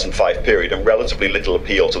 2001-2005 period, and relatively little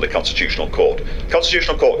appeal to the Constitutional Court. The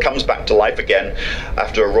Constitutional Court comes back to life again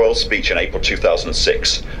after a royal speech in April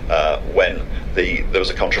 2006, when there was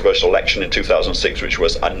a controversial election in 2006 which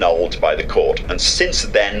was annulled by the court. And since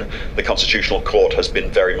then, the Constitutional Court has been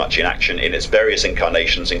very much in action in its various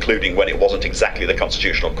incarnations, including when it wasn't exactly the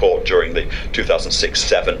Constitutional Court during the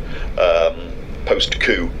 2006-07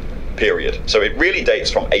 post-coup period. So it really dates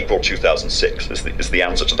from April 2006 is the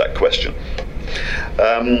answer to that question.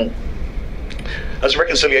 Has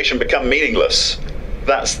reconciliation become meaningless?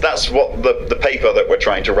 That's what the paper that we're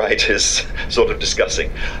trying to write is sort of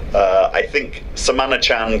discussing. I think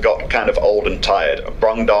Samana-chan got kind of old and tired.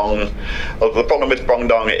 Brongdong, the problem with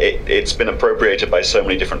Brongdong, it's been appropriated by so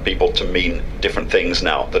many different people to mean different things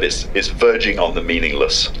now that it's verging on the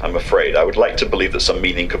meaningless, I'm afraid. I would like to believe that some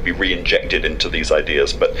meaning could be re-injected into these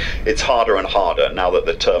ideas, but it's harder and harder now that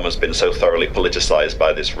the term has been so thoroughly politicized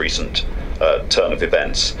by this recent turn of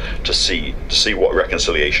events to see what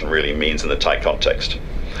reconciliation really means in the Thai context.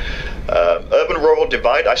 Urban-rural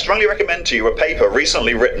divide. I strongly recommend to you a paper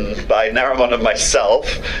recently written by Naruemon and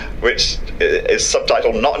myself, which is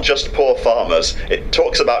subtitled Not Just Poor Farmers. It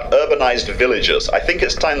talks about urbanized villages. I think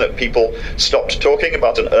it's time that people stopped talking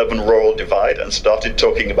about an urban-rural divide and started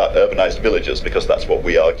talking about urbanized villages, because that's what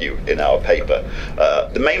we argue in our paper.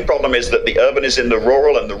 The main problem is that the urban is in the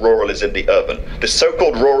rural and the rural is in the urban. The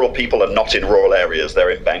so-called rural people are not in rural areas. They're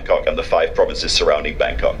in Bangkok and the 5 provinces surrounding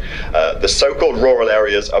Bangkok. The so-called rural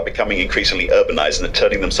areas are becoming increasingly urbanized and are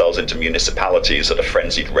turning themselves into municipalities at a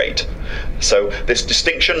frenzied rate. So this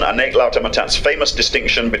distinction, Anek Lautamatat's famous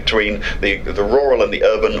distinction between the rural and the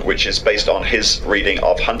urban, which is based on his reading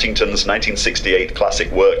of Huntington's 1968 classic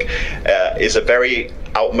work, is a very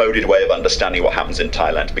outmoded way of understanding what happens in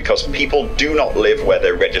Thailand, because people do not live where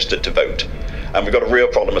they're registered to vote. And we've got a real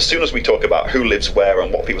problem as soon as we talk about who lives where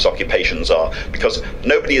and what people's occupations are, because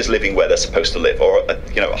nobody is living where they're supposed to live, or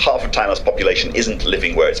half of Thailand's population isn't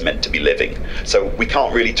living where it's meant to be living. So we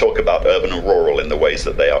can't really talk about urban and rural in the ways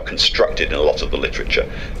that they are constructed in a lot of the literature.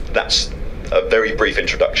 That's a very brief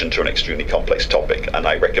introduction to an extremely complex topic, and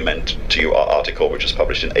I recommend to you our article, which was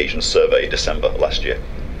published in Asian Survey December last year.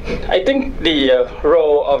 I think the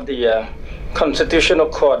role of the Constitutional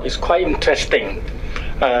Court is quite interesting.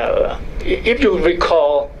 If you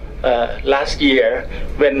recall, last year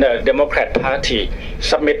when the Democrat Party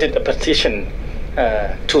submitted a petition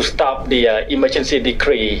to stop the emergency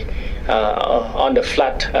decree on the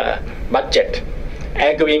flood budget,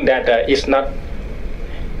 arguing that it's not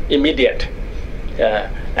immediate,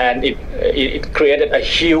 and it created a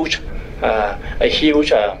huge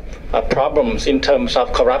problems in terms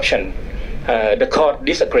of corruption. The court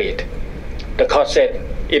disagreed. The court said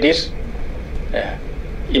it is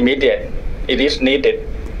immediate, it is needed,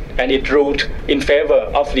 and it ruled in favor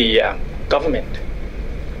of the government.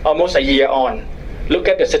 almost a year on, look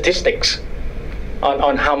at the statistics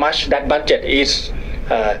on how much that budget is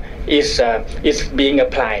being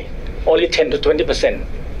applied. Only 10 to 20%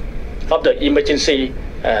 of the emergency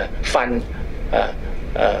fund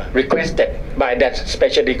requested by that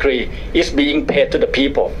special decree is being paid to the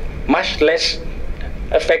people, much less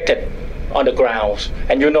affected on the grounds.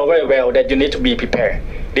 And you know very well that you need to be prepared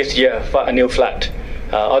this year for a new flood.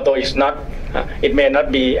 Although it's not, it may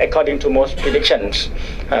not be, according to most predictions,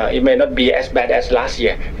 it may not be as bad as last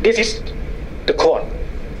year. This is the court.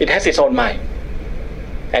 It has its own mind.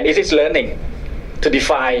 And it is learning to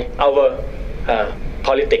defy our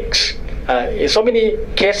politics. In so many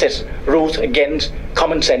cases, rules against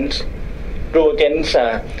common sense, rule against,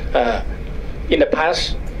 in the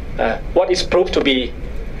past, what is proved to be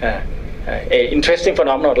an interesting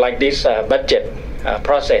phenomenon like this budget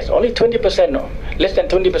process. Only 20%, less than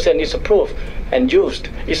 20% is approved and used.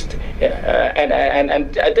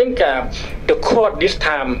 And I think the court this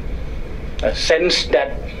time sensed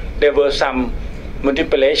that there were some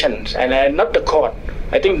manipulations, and not the court.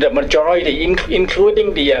 I think the majority,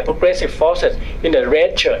 including the progressive forces in the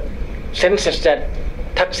red shirt, senses that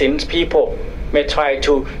Thaksin's people may try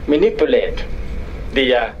to manipulate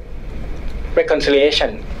the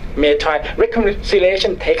reconciliation.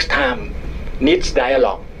 Reconciliation takes time, needs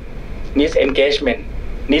dialogue, needs engagement,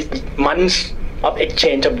 needs months of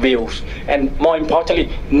exchange of views, and more importantly,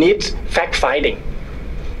 needs fact-finding.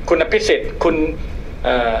 Kun Apisit, Kun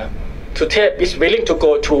Suchit is willing to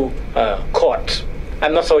go to courts.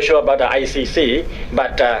 I'm not so sure about the ICC,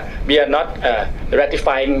 but we are not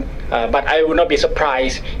ratifying, but I will not be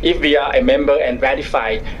surprised if we are a member and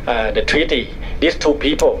ratify the treaty. These two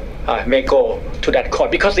people may go to that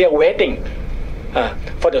court because they are waiting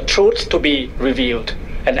for the truth to be revealed.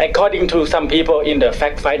 And according to some people in the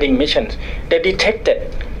fact-finding missions, they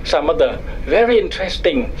detected some of the very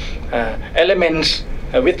interesting elements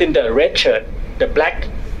within the red shirt, the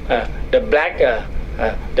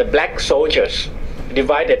black soldiers,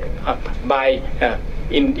 divided by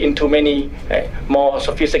into many more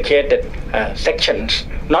sophisticated sections,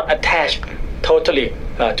 not attached totally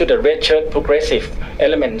to the red shirt progressive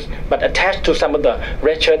elements, but attached to some of the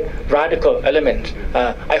red shirt radical elements.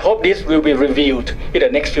 I hope this will be reviewed in the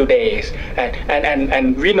next few days,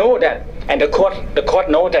 and we know that, and the court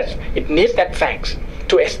knows that it needs that facts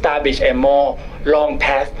to establish a more long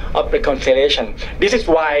path of reconciliation. This is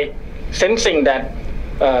why, sensing that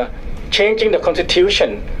changing the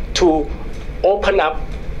constitution to open up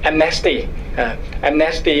amnesty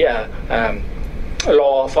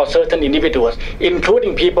law for certain individuals,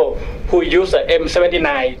 including people who use the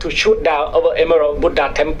M79 to shoot down our Emerald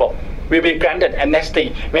Buddha temple, will be granted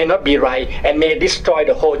amnesty, may not be right and may destroy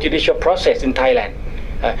the whole judicial process in Thailand.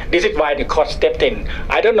 This is why the court stepped in.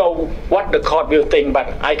 I don't know what the court will think,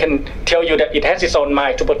 but I can tell you that it has its own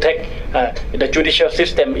mind to protect the judicial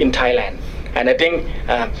system in Thailand. And I think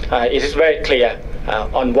it is very clear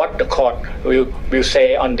on what the court will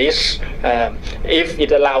say on this. If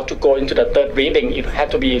it allowed to go into the third reading, it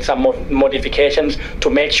had to be some modifications to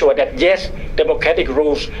make sure that yes, democratic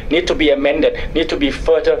rules need to be amended, need to be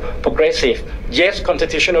further progressive. Yes,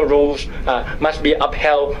 constitutional rules must be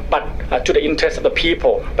upheld, but to the interest of the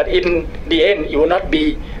people. But in the end, it will not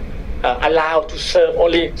be allowed to serve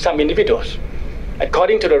only some individuals.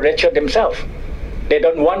 According to the red shirt themselves, they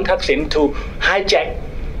don't want Thaksin to hijack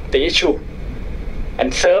the issue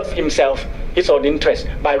and serve himself his own interest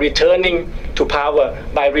by returning to power,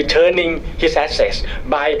 by returning his assets,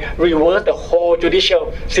 by reverse the whole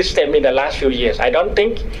judicial system in the last few years. I don't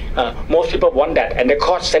think most people want that, and the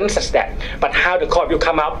court senses that. But how the court will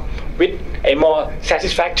come up with a more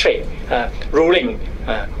satisfactory ruling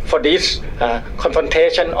for this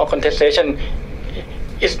confrontation or contestation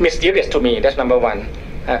is mysterious to me. That's number one.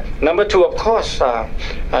 Number two, of course,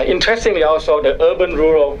 interestingly also, the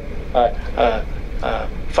urban-rural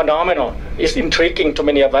phenomenon is intriguing to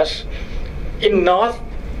many of us. In North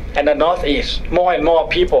and the Northeast, more and more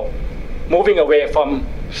people moving away from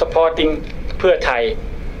supporting Pheu Thai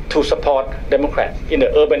to support Democrats in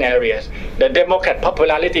the urban areas. The Democrat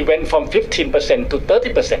popularity went from 15% to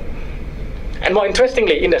 30%. And more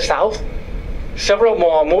interestingly, in the South, several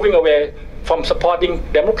more moving away from supporting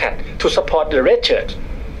Democrat to support the red shirt,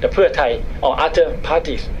 the Pheu Thai or other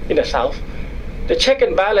parties in the South. The check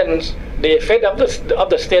and balance, the fed up of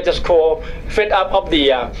the status quo, fed up of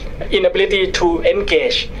the inability to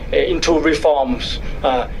engage into reforms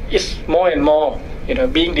is more and more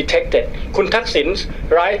being detected. Kun Thaksin's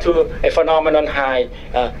rise to a phenomenon high,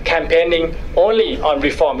 campaigning only on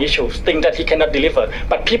reform issues, things that he cannot deliver,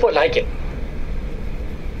 but people like it.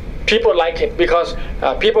 People like it because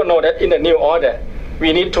people know that in the new order,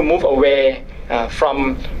 we need to move away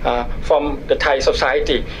from the Thai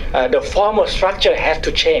society. The formal structure has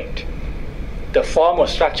to change. The formal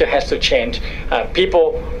structure has to change.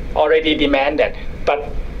 People already demand that. But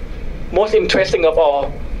most interesting of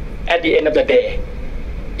all, at the end of the day,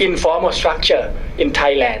 informal structure in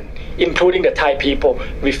Thailand, including the Thai people,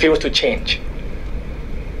 refuse to change.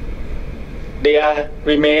 They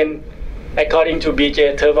remain, according to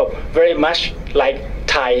B.J. Thurvop, very much like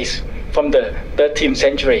Thais from the 13th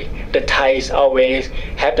century. The Thais always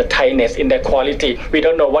have the Thainess in their quality. We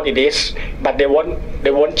don't know what it is, but they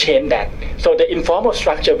won't change that. So the informal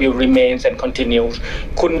structure will remain and continues.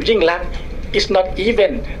 Kun Yingluck is not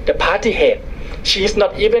even the party head. She is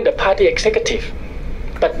not even the party executive,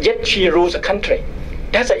 but yet she rules a country.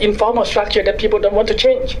 That's an informal structure that people don't want to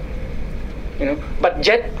change. But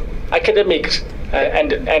yet academics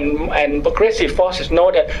and progressive forces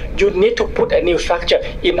know that you need to put a new structure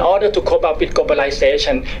in order to cope up with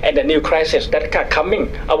globalization and the new crises that are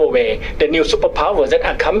coming our way, the new superpowers that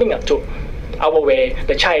are coming up to our way,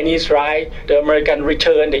 the Chinese rise, the American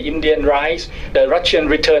return, the Indian rise, the Russian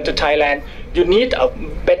return to Thailand. You need a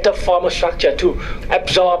better formal structure to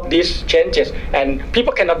absorb these changes, and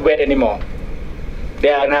people cannot wait anymore. They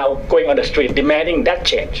are now going on the street demanding that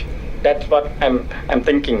change. That's what I'm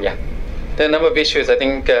thinking, yeah. There are a number of issues. I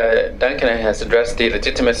think Duncan has addressed the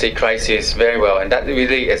legitimacy crisis very well, and that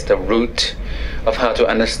really is the root of how to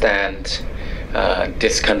understand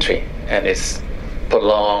this country and its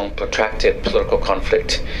prolonged, protracted political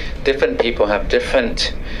conflict. Different people have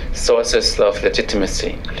different sources of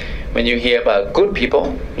legitimacy. When you hear about good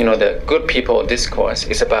people, the good people discourse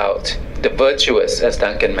is about the virtuous, as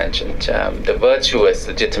Duncan mentioned, the virtuous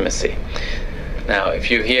legitimacy. Now, if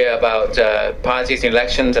you hear about parties,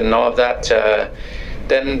 elections, and all of that,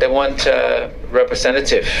 then they want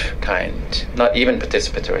representative kind, not even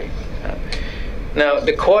participatory. Now,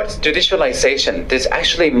 the court's judicialization, there's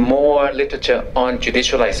actually more literature on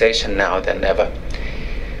judicialization now than ever.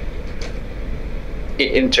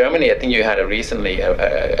 In Germany, I think you had recently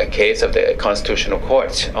a case of the Constitutional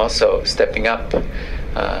Court also stepping up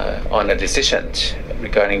on a decision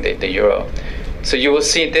regarding the euro. So you will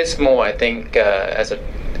see this more, I think, as an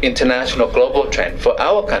international global trend. For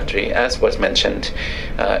our country, as was mentioned,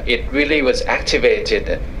 it really was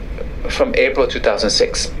activated from April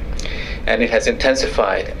 2006. And it has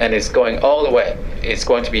intensified, and it's going all the way. It's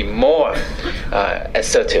going to be more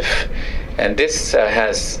assertive. And this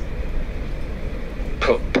has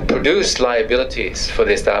produced liabilities for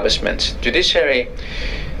the establishment. Judiciary,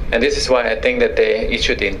 and this is why I think that they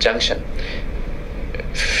issued the injunction,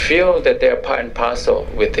 feel that they're part and parcel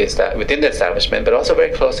with within the establishment, but also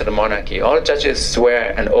very close to the monarchy. All judges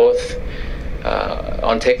swear an oath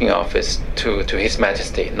on taking office to His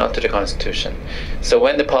Majesty, not to the Constitution. So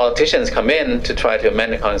when the politicians come in to try to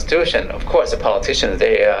amend the Constitution, of course the politicians,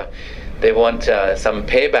 they want some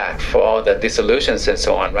payback for all the dissolutions and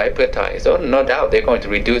so on, right? But no doubt they're going to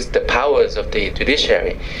reduce the powers of the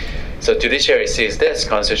judiciary. So judiciary sees this,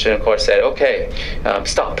 Constitutional Court said, okay,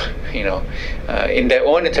 stop, in their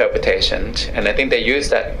own interpretation. And I think they use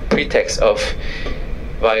that pretext of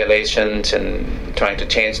violations and trying to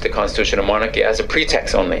change the constitutional monarchy as a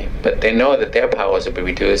pretext only. But they know that their powers will be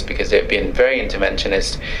reduced because they've been very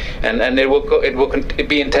interventionist, and it will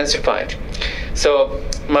be intensified. So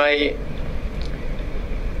my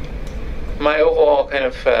overall kind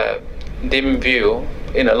of dim view,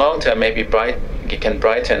 in the long term, maybe it can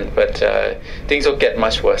brighten, but things will get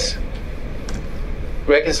much worse.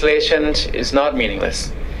 Reconciliation is not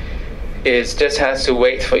meaningless. It just has to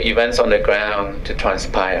wait for events on the ground to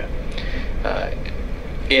transpire.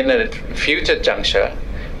 In a future juncture,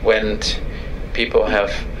 when people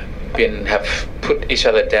have put each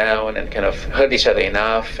other down and kind of hurt each other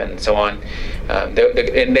enough and so on,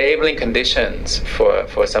 the enabling conditions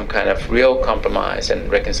for some kind of real compromise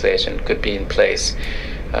and reconciliation could be in place.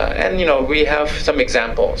 And we have some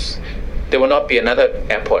examples. There will not be another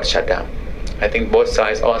airport shutdown. I think all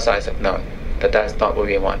sides have known that that's not what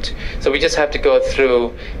we want. So we just have to go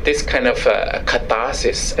through this kind of a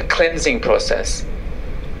catharsis, a cleansing process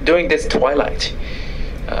during this twilight.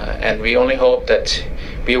 And we only hope that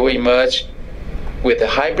we will emerge with a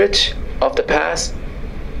hybrid of the past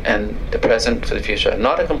and the present for the future.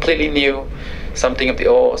 Not a completely new, something of the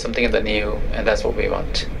old, something of the new, and that's what we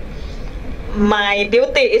want. my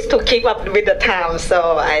duty is to keep up with the time.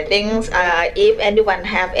 So I think if anyone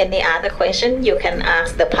have any other question, you can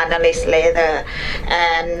ask the panelists later.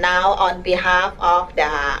 And now on behalf of the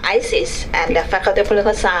ISIS and the Faculty of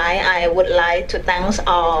Political Science, I would like to thank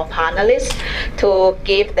all panelists to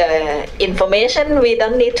give the information. We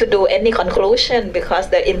don't need to do any conclusion because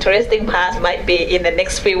the interesting part might be in the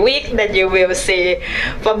next few weeks that you will see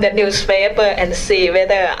from the newspaper and see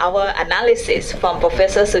whether our analysis from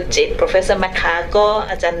Professor Suchit, Professor McCargo,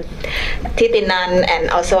 Ajahn Thitinan, and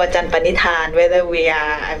also Ajahn Panitan, whether we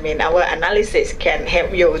are, our analysis can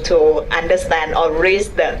help you to understand or read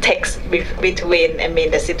the text between,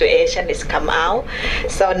 the situation is come out.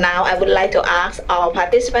 So now I would like to ask all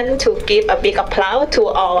participants to give a big applause to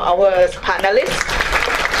all our panelists.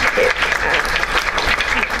 Okay.